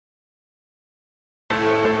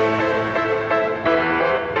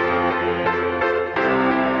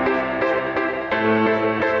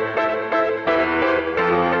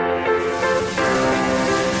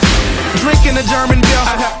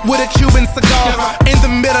with a Cuban cigar. In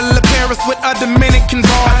the middle of Paris with a Dominican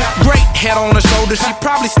bar. Great head on her shoulder, she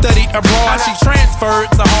probably studied abroad. She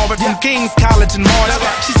transferred to Harvard from King's College in March.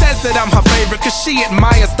 She says that I'm her favorite cause she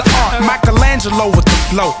admires the art. Michelangelo with the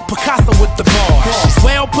flow, Picasso with the bars. She's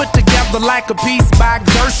well put together like a piece by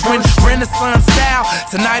Gershwin. Renaissance style,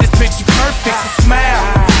 tonight is picture perfect, so smile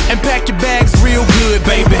and pack your bags real good,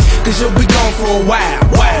 baby, cause you'll be gone for a while.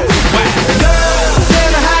 Girl, tell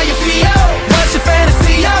me how you feel, what's your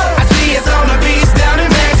fantasy, I see it's on the beach down in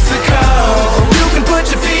Mexico. You can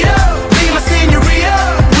put your feet up, be my senorita.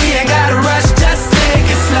 We ain't gotta rush, just take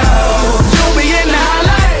it slow. You'll be in the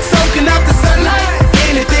highlight, soaking up the sunlight.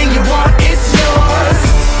 Anything you want, it's yours.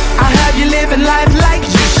 I'll have you living life like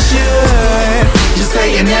you should. You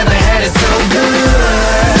say you never had it so good.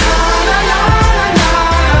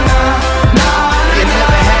 You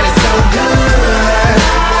never had it so good.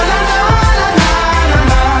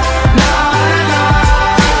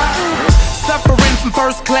 Suffering from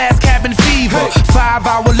first class cabin fever,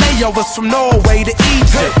 5-hour layovers from Norway to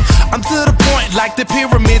Egypt. I'm to the point like the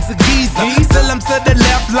pyramids of Giza. Still I'm to the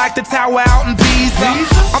left like the tower out in Pisa.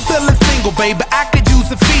 I'm feeling single, baby, I could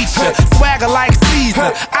use a feature. Swagger like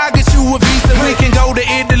Caesar, I'll get you a visa. We can go to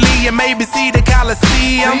Italy and maybe see the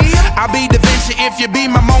Colosseum. I'll be Da Vinci if you be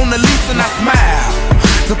my Mona Lisa. And I smile,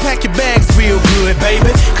 so pack your bags real good,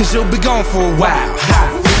 baby, cause you'll be gone for a while.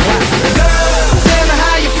 Girl,